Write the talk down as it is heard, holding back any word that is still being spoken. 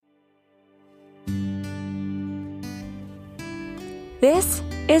This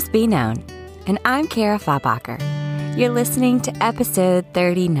is Be Known, and I'm Kara Fabacher. You're listening to episode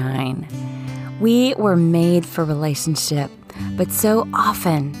 39. We were made for relationship, but so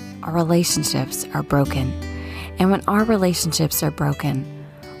often our relationships are broken. And when our relationships are broken,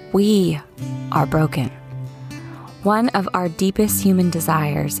 we are broken. One of our deepest human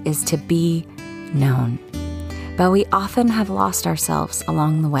desires is to be known, but we often have lost ourselves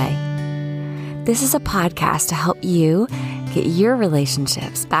along the way. This is a podcast to help you get your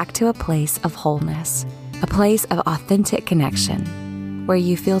relationships back to a place of wholeness, a place of authentic connection where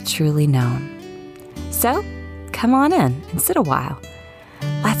you feel truly known. So, come on in and sit a while.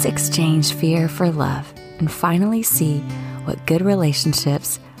 Let's exchange fear for love and finally see what good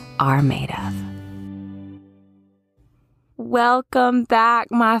relationships are made of. Welcome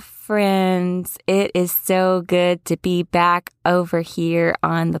back, my friends. It is so good to be back over here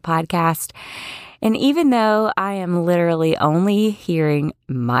on the podcast. And even though I am literally only hearing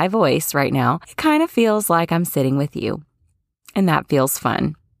my voice right now, it kind of feels like I'm sitting with you. And that feels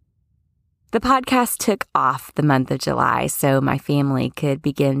fun. The podcast took off the month of July so my family could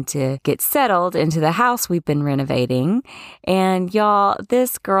begin to get settled into the house we've been renovating. And y'all,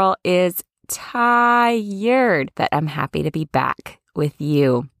 this girl is tired, but I'm happy to be back with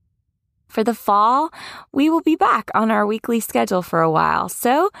you. For the fall, we will be back on our weekly schedule for a while,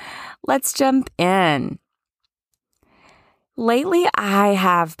 so let's jump in. Lately, I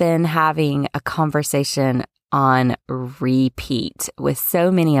have been having a conversation on repeat with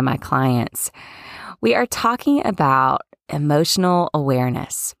so many of my clients. We are talking about emotional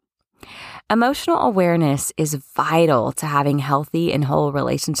awareness. Emotional awareness is vital to having healthy and whole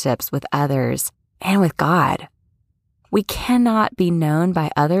relationships with others and with God. We cannot be known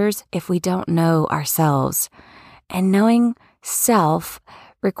by others if we don't know ourselves. And knowing self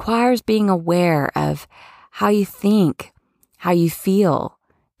requires being aware of how you think, how you feel,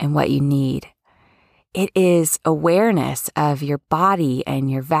 and what you need. It is awareness of your body and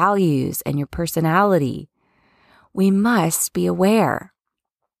your values and your personality. We must be aware.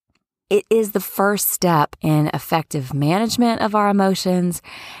 It is the first step in effective management of our emotions,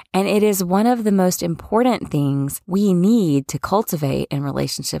 and it is one of the most important things we need to cultivate in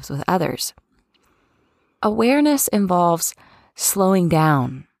relationships with others. Awareness involves slowing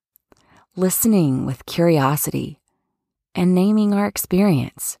down, listening with curiosity, and naming our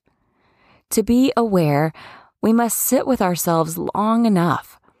experience. To be aware, we must sit with ourselves long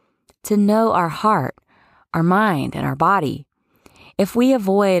enough to know our heart, our mind, and our body. If we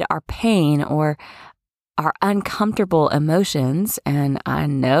avoid our pain or our uncomfortable emotions, and I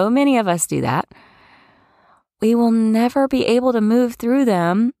know many of us do that, we will never be able to move through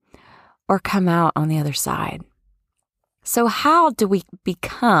them or come out on the other side. So how do we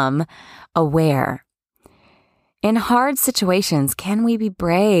become aware? In hard situations, can we be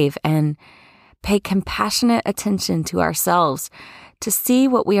brave and pay compassionate attention to ourselves to see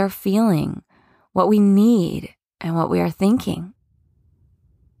what we are feeling, what we need, and what we are thinking?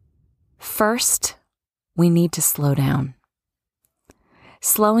 First, we need to slow down.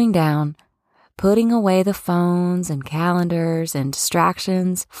 Slowing down, putting away the phones and calendars and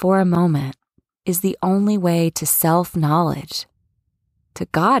distractions for a moment is the only way to self-knowledge, to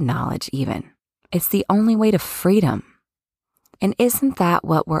God knowledge even. It's the only way to freedom. And isn't that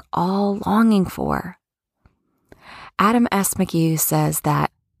what we're all longing for? Adam S. McHugh says that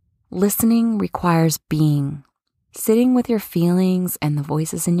listening requires being, sitting with your feelings and the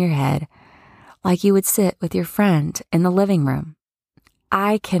voices in your head like you would sit with your friend in the living room.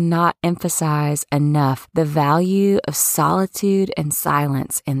 I cannot emphasize enough the value of solitude and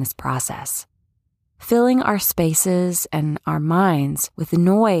silence in this process. Filling our spaces and our minds with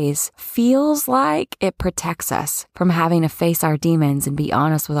noise feels like it protects us from having to face our demons and be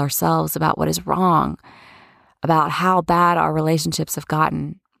honest with ourselves about what is wrong, about how bad our relationships have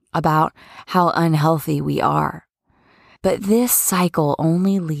gotten, about how unhealthy we are. But this cycle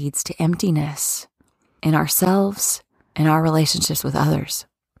only leads to emptiness in ourselves and our relationships with others.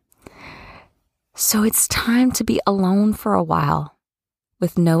 So it's time to be alone for a while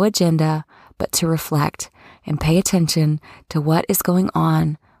with no agenda, but to reflect and pay attention to what is going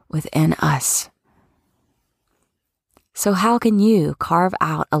on within us. So how can you carve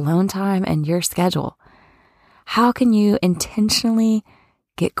out alone time in your schedule? How can you intentionally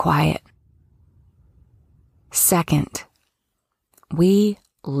get quiet? Second, we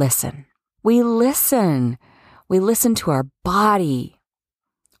listen. We listen. We listen to our body,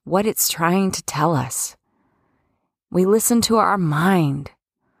 what it's trying to tell us. We listen to our mind,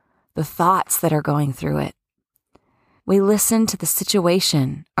 the thoughts that are going through it. We listen to the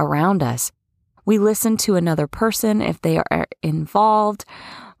situation around us We listen to another person if they are involved.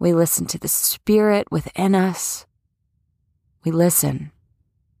 We listen to the spirit within us. We listen.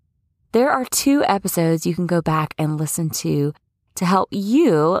 There are 2 episodes you can go back and listen to help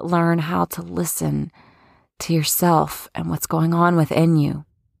you learn how to listen to yourself and what's going on within you.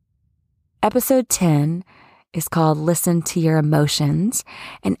 Episode 10 is called Listen to Your Emotions,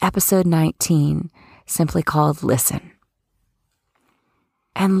 and episode 19 simply called Listen.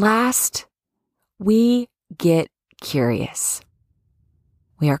 And last, we get curious.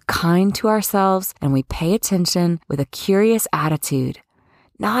 We are kind to ourselves and we pay attention with a curious attitude,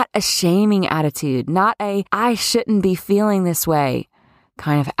 not a shaming attitude, not a I shouldn't be feeling this way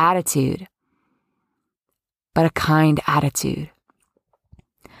kind of attitude, but a kind attitude.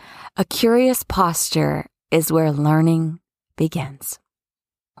 A curious posture is where learning begins.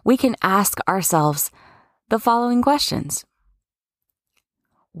 We can ask ourselves the following questions.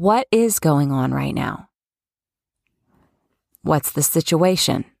 What is going on right now? What's the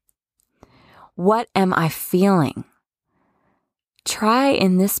situation? What am I feeling? Try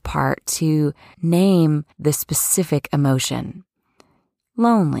in this part to name the specific emotion.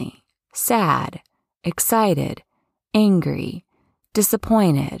 Lonely, sad, excited, angry,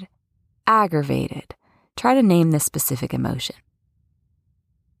 disappointed, aggravated. Try to name this specific emotion.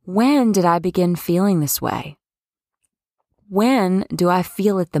 When did I begin feeling this way? When do I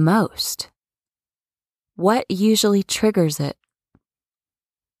feel it the most? What usually triggers it?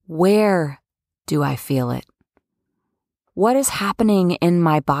 Where do I feel it? What is happening in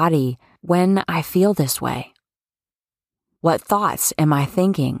my body when I feel this way? What thoughts am I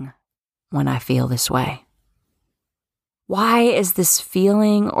thinking when I feel this way? Why is this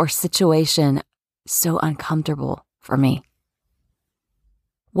feeling or situation so uncomfortable for me?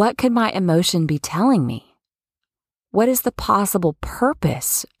 What could my emotion be telling me? What is the possible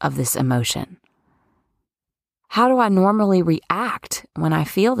purpose of this emotion? How do I normally react when I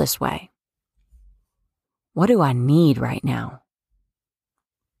feel this way? What do I need right now?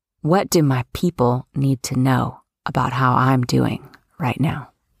 What do my people need to know about how I'm doing right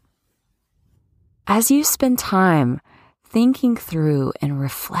now? As you spend time thinking through and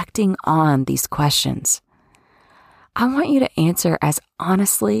reflecting on these questions, I want you to answer as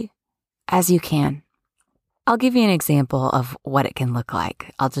honestly as you can. I'll give you an example of what it can look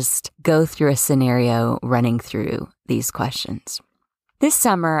like. I'll just go through a scenario running through these questions. This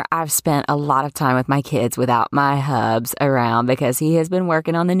summer, I've spent a lot of time with my kids without my hubs around because he has been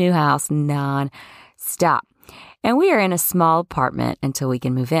working on the new house non-stop. And we are in a small apartment until we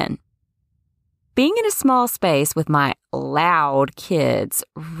can move in. Being in a small space with my loud kids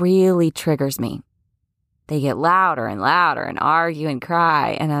really triggers me. They get louder and louder and argue and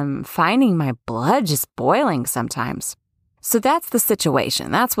cry, and I'm finding my blood just boiling sometimes. So that's the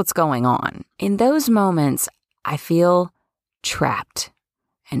situation. That's what's going on. In those moments, I feel trapped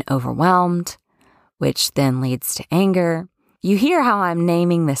and overwhelmed, which then leads to anger. You hear how I'm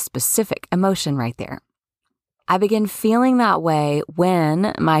naming this specific emotion right there. I begin feeling that way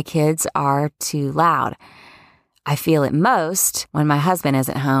when my kids are too loud. I feel it most when my husband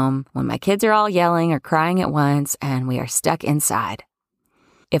isn't home, when my kids are all yelling or crying at once, and we are stuck inside.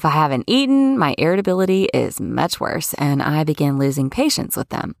 If I haven't eaten, my irritability is much worse, and I begin losing patience with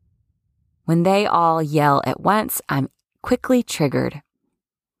them. When they all yell at once, I'm quickly triggered.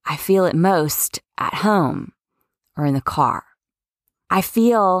 I feel it most at home or in the car. I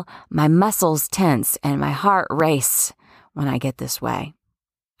feel my muscles tense and my heart race when I get this way.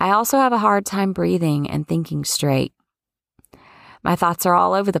 I also have a hard time breathing and thinking straight. My thoughts are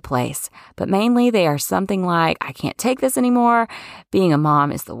all over the place, but mainly they are something like, I can't take this anymore. Being a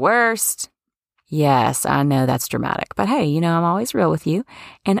mom is the worst. Yes, I know that's dramatic, but hey, I'm always real with you.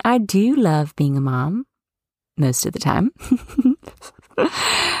 And I do love being a mom most of the time.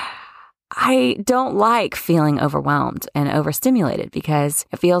 I don't like feeling overwhelmed and overstimulated because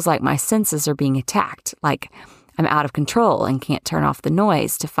it feels like my senses are being attacked, like I'm out of control and can't turn off the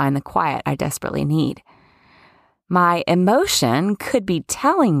noise to find the quiet I desperately need. My emotion could be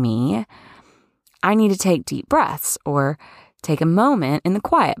telling me I need to take deep breaths or take a moment in the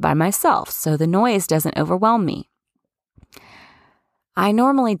quiet by myself so the noise doesn't overwhelm me. I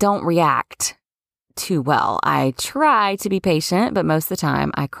normally don't react too well. I try to be patient, but most of the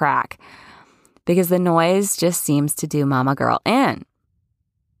time I crack because the noise just seems to do mama girl in.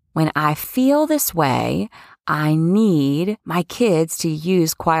 When I feel this way, I need my kids to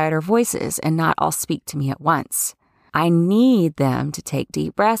use quieter voices and not all speak to me at once. I need them to take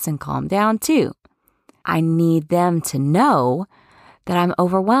deep breaths and calm down too. I need them to know that I'm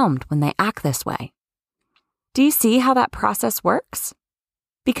overwhelmed when they act this way. Do you see how that process works?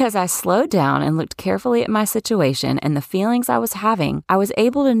 Because I slowed down and looked carefully at my situation and the feelings I was having, I was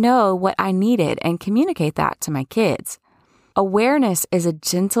able to know what I needed and communicate that to my kids. Awareness is a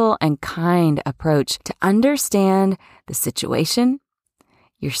gentle and kind approach to understand the situation,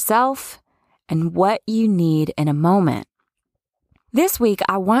 yourself, and what you need in a moment. This week,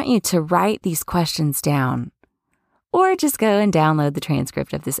 I want you to write these questions down, or just go and download the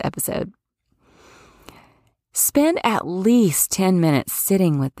transcript of this episode. Spend at least 10 minutes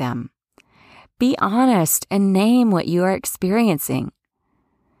sitting with them. Be honest and name what you are experiencing.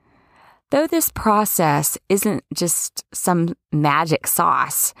 Though this process isn't just some magic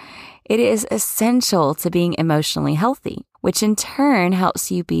sauce, it is essential to being emotionally healthy, which in turn helps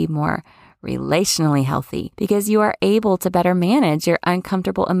you be more relationally healthy because you are able to better manage your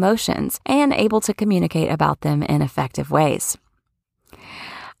uncomfortable emotions and able to communicate about them in effective ways.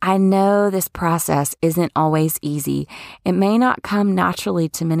 I know this process isn't always easy. It may not come naturally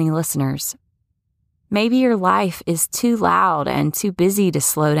to many listeners. Maybe your life is too loud and too busy to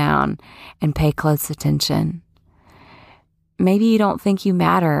slow down and pay close attention. Maybe you don't think you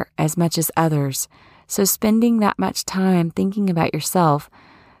matter as much as others, so spending that much time thinking about yourself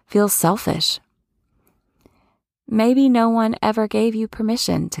feels selfish. Maybe no one ever gave you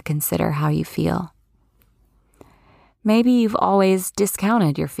permission to consider how you feel. Maybe you've always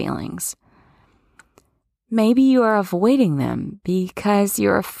discounted your feelings. Maybe you are avoiding them because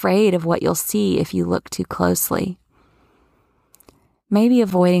you're afraid of what you'll see if you look too closely. Maybe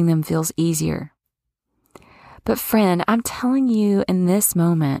avoiding them feels easier. But friend, I'm telling you in this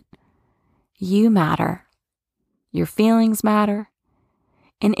moment, you matter. Your feelings matter.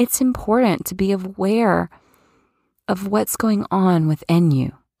 And it's important to be aware of what's going on within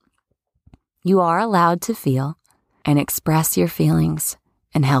you. You are allowed to feel and express your feelings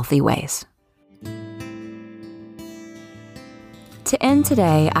in healthy ways. To end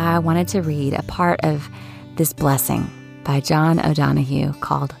today, I wanted to read a part of this blessing by John O'Donohue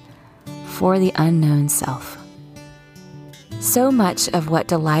called For the Unknown Self. So much of what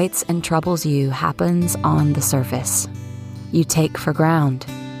delights and troubles you happens on the surface. You take for ground.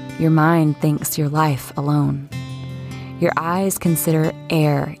 Your mind thinks your life alone. Your eyes consider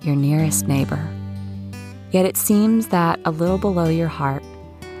air your nearest neighbor. Yet it seems that a little below your heart,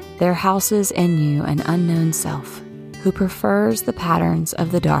 there houses in you an unknown self who prefers the patterns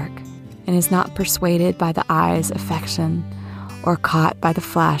of the dark and is not persuaded by the eye's affection or caught by the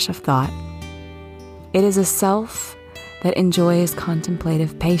flash of thought. It is a self that enjoys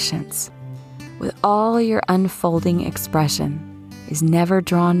contemplative patience. With all your unfolding expression, is never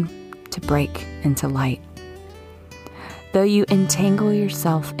drawn to break into light. Though you entangle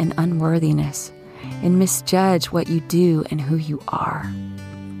yourself in unworthiness and misjudge what you do and who you are,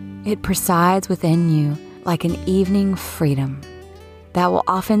 it presides within you like an evening freedom that will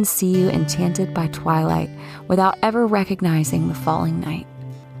often see you enchanted by twilight without ever recognizing the falling night.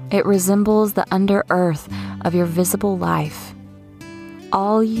 It resembles the under earth of your visible life.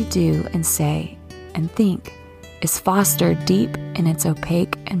 All you do and say and think is fostered deep in its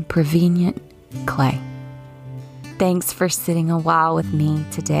opaque and prevenient clay. Thanks for sitting a while with me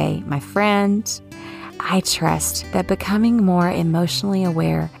today, my friend. I trust that becoming more emotionally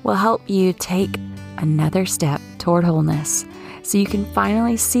aware will help you take another step toward wholeness so you can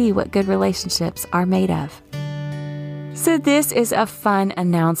finally see what good relationships are made of. So this is a fun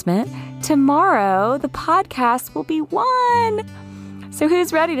announcement. Tomorrow, the podcast will be 1. So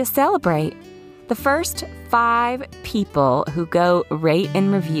who's ready to celebrate? The first 5 people who go rate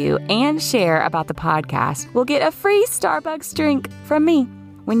and review and share about the podcast will get a free Starbucks drink from me.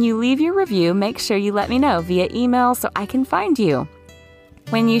 When you leave your review, make sure you let me know via email so I can find you.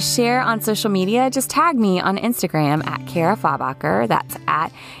 When you share on social media, just tag me on Instagram at Kara Fabacher. That's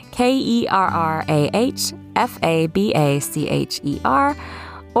at KERRAHFABACHER.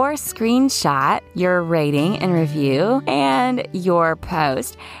 Or screenshot your rating and review and your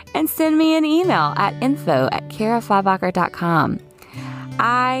post and send me an email at info@karafabacher.com.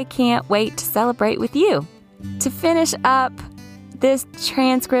 I can't wait to celebrate with you. To finish up, this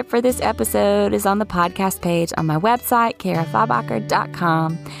transcript for this episode is on the podcast page on my website,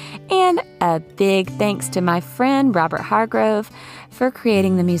 karafabacher.com. And a big thanks to my friend Robert Hargrove for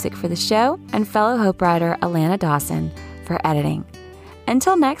creating the music for the show and fellow Hope writer Alana Dawson for editing.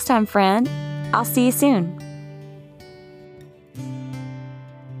 Until next time, friend, I'll see you soon.